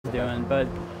doing, but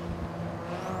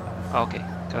Okay,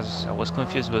 because I was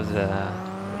confused with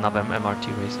another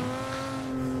MRT racing.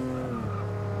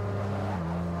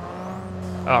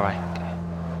 Alright, okay.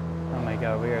 oh my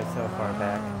god, we are so far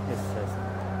back. It's just...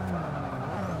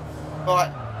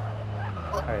 Right.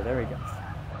 Alright, there we go.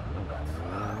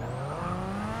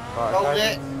 Alright, Hold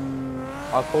guys. it.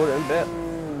 I'll call it in a bit.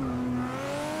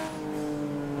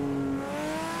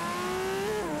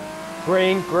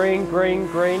 Green, green, green,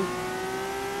 green.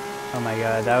 Oh my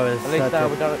god, that was At least such now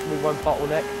a... we won't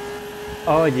bottleneck.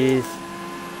 Oh jeez.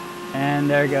 And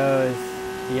there goes...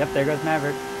 Yep, there goes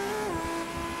Maverick.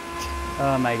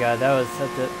 Oh my god, that was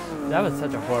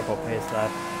such a horrible pace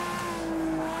lap.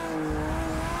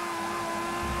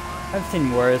 I've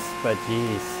seen worse, but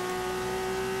jeez.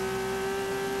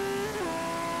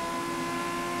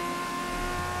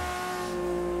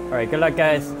 Alright, good luck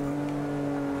guys.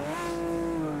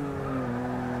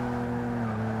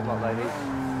 Good luck, ladies.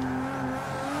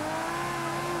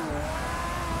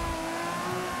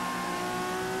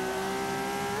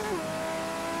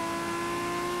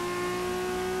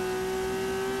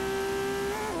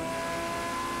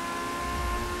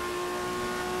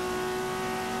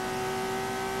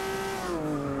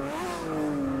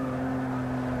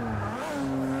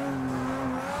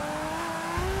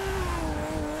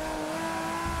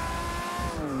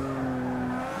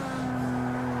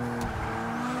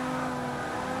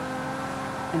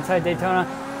 Inside Daytona.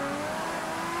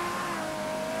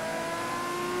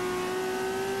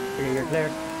 Okay, you're clear.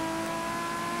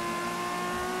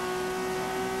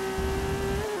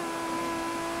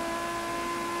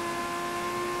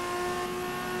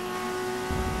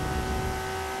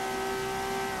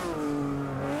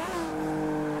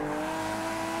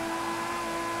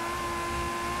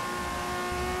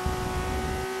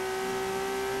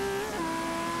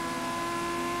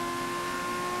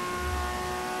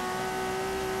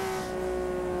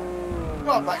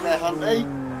 Right back there, Hunty.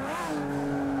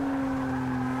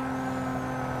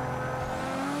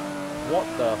 What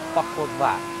the fuck was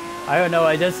that? I don't know,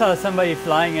 I just saw somebody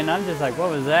flying and I'm just like, what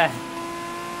was that?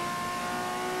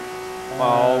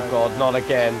 Oh god, not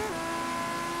again.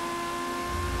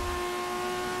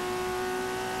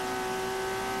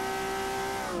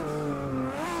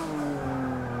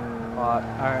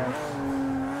 Alright.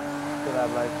 Good lad,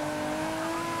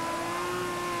 mate.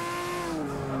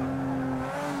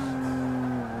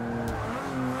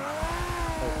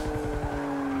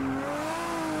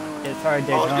 It's hard,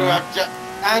 Oh, you Daytona. have Jack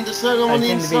Anderson I on the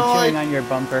seem to be chewing inside. on your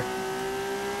bumper.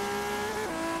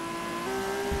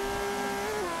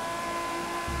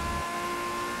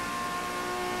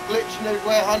 Glitching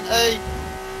everywhere, Hunty.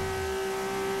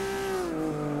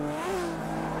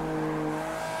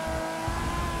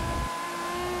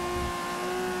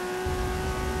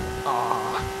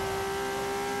 Ah,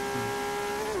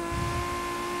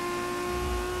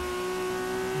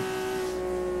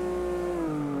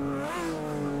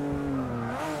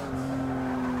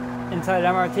 Inside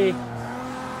MRT.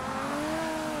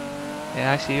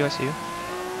 yeah, I see you, I see you.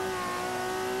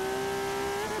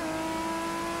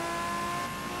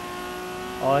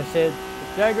 Oh shit.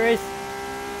 Drag race.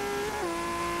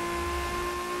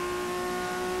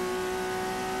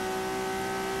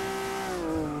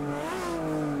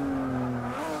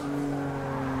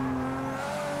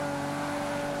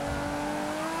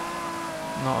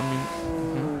 No, I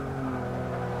mean...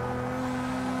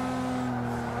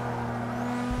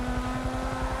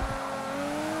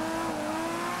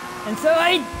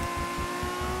 Inside!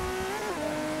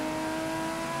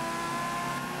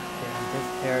 Okay, I'm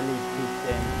just barely peeked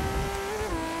in.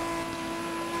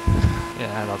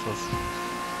 Yeah, that was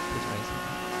good racing.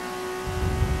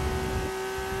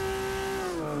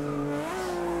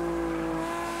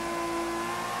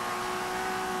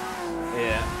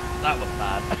 Yeah, that was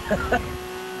bad.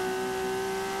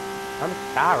 I'm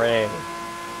sorry.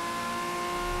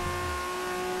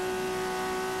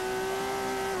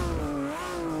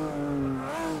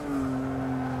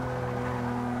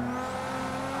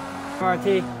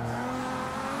 MRT.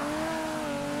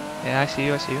 Yeah, I see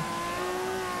you, I see you.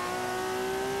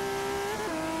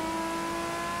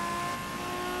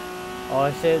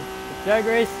 Oh shit. Drag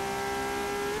race.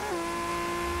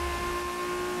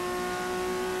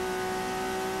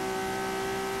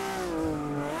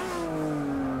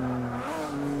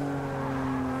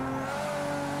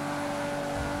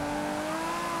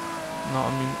 No,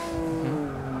 I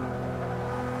mean...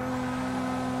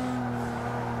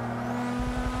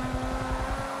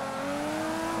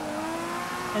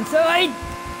 Inside!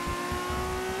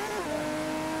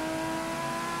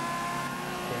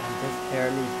 Okay, I'm just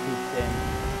barely peeked in.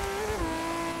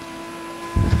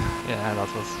 Yeah, that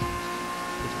was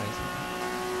good racing.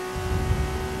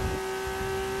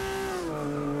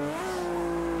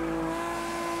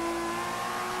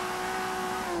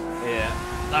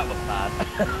 That was bad.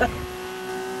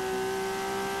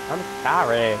 I'm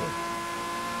sorry.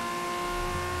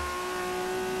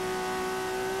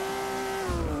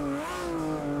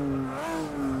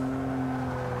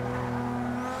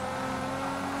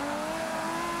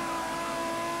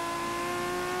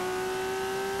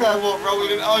 What,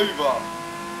 rolling it over?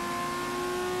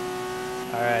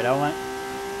 Alright, I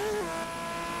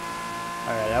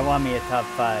want me a top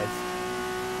 5.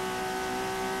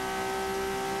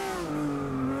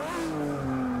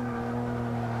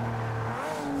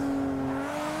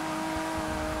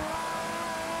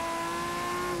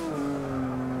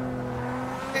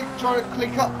 Keep trying to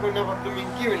click up for another blooming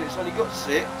gear and it's only got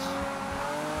 6.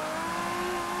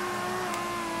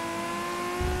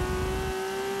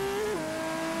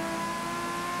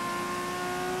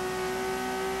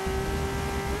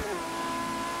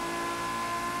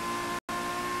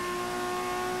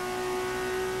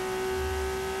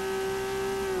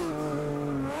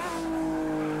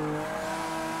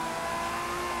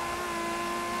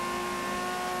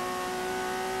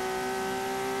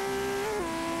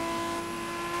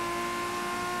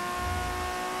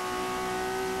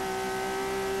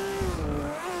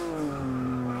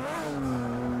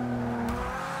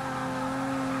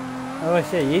 Oh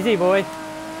shit, easy boy.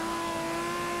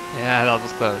 Yeah, that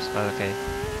was close, but okay.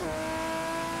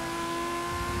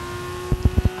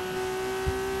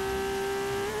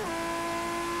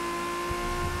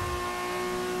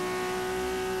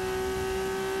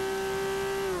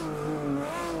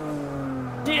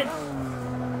 Shit.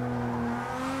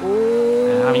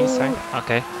 Ooh. I'm inside.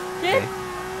 Okay. Shit. Okay.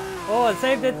 Oh, I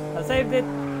saved it. I saved it.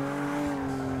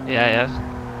 Yeah, yeah.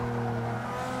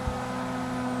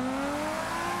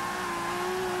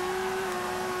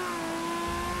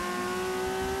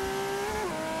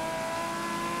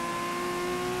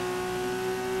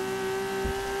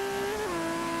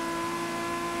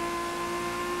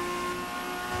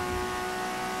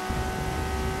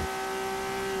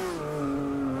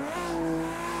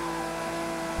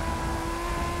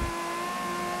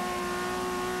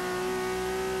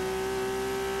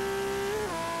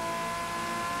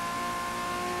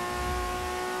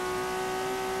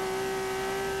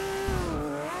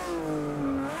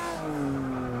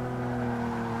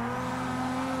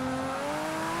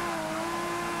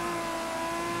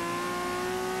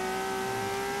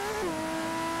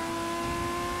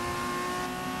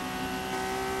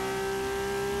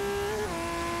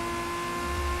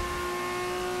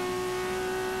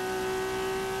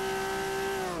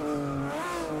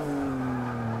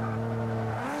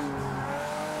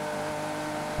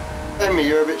 Emmy,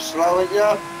 you're a bit slow, aren't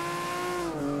you?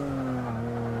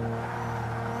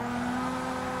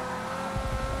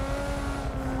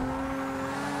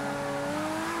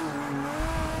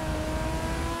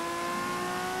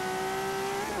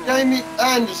 Jamie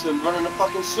Anderson running a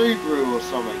fucking Subaru or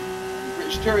something.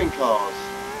 British touring cars.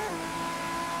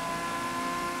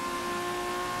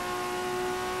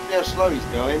 See how slow he's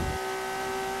going.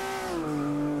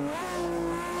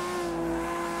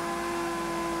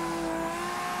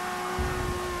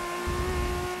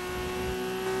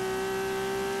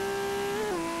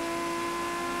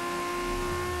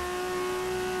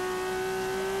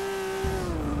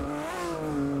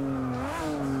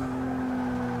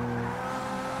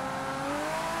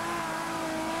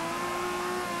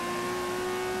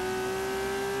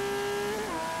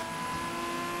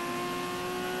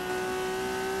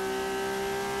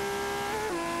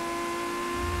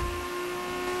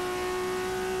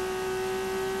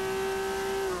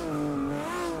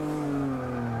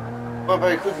 Not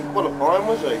very quick in qualifying,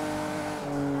 was he?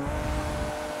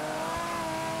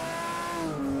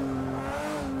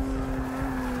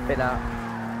 Been out,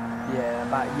 yeah,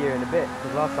 about a year and a bit.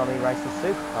 Because last time he raced the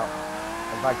Super Cup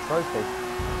and bagged trophy.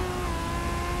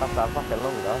 That's that fucking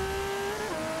long ago.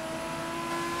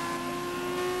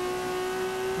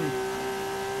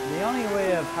 The only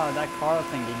way of how that car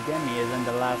thing can get me is in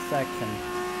the last section,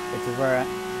 which is where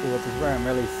I'm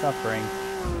really suffering.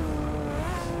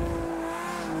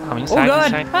 I'm inside, God!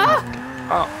 inside. Ah!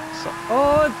 Oh, so,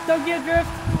 Oh, Tokyo Drift!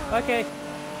 Okay,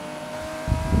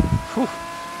 whew.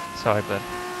 Sorry, bud.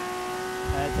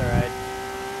 that's alright.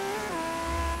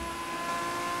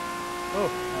 Oh, I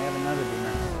have another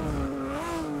beamer.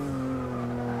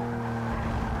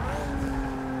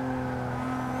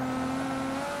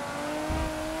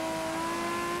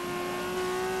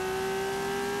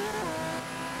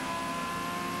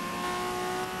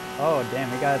 Oh, damn,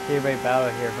 we got a three-way battle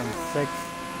here from 6th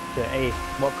to 8th.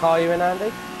 What car are you in,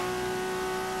 Andy?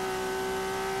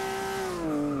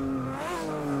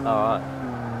 Alright.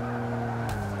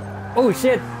 Oh,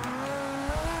 shit!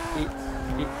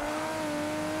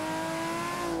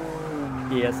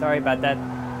 Yeah, sorry about that.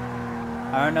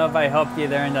 I don't know if I helped you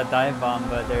there in that dive bomb,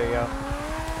 but there you go.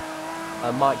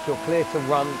 Mike, you're clear to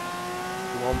run.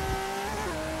 You want?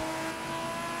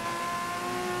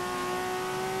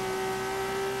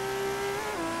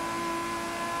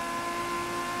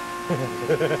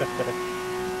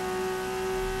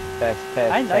 Test,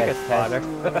 I like a test, spotter.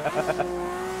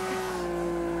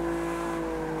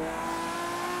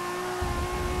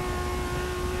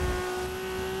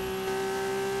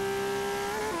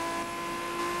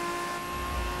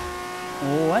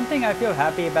 One thing I feel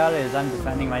happy about is I'm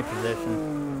defending my position.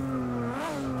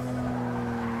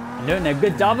 I'm doing a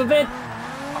good job of it.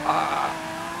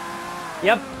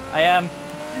 Yep, I am.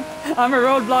 I'm a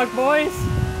roadblock, boys.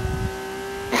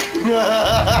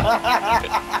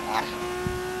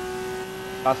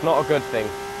 That's not a good thing.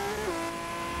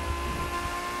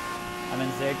 I'm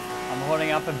in 6th. I'm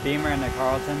holding up a Beamer and a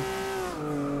Carlton.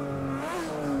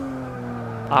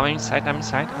 I'm inside, I'm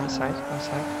inside, I'm inside, I'm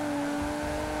inside.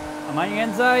 I'm on your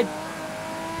inside.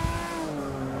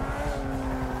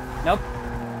 Nope.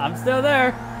 I'm still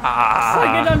there.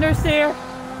 Suck it, understeer.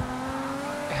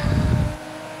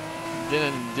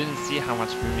 Didn't see how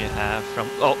much room you have from.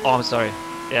 Oh, I'm sorry.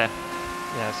 Yeah,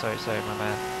 sorry, my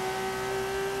bad.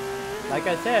 Like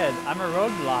I said, I'm a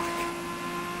roadblock.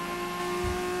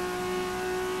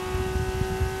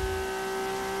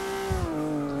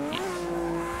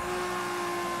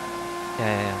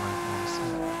 Yeah,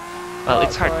 well,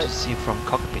 it's hard to see from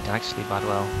cockpit actually, but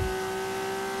well.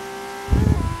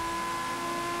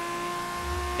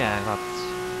 Yeah, that's.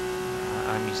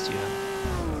 I'm used to it.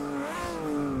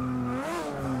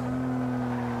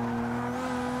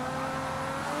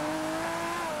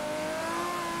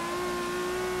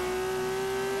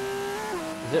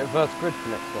 Is it reverse grid for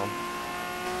next one?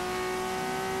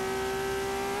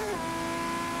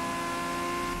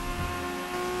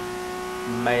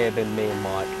 May have been me and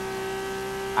Mike.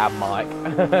 And Mike.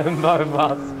 Both of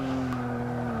us.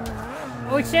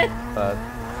 Oh shit! Third.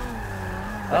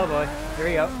 Oh boy, here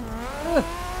we go.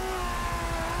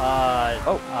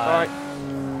 Sorry.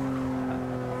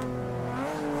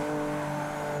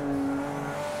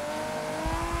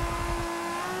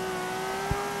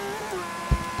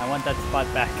 I want that spot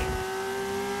back.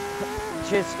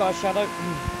 Cheers, Sky Shadow.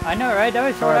 I know, right? That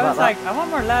was short. Sorry I was about like, I want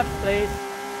more laps, please.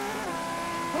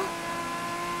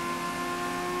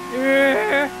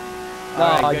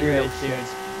 Alright, good race, dude.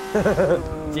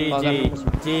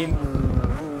 GG.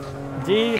 G.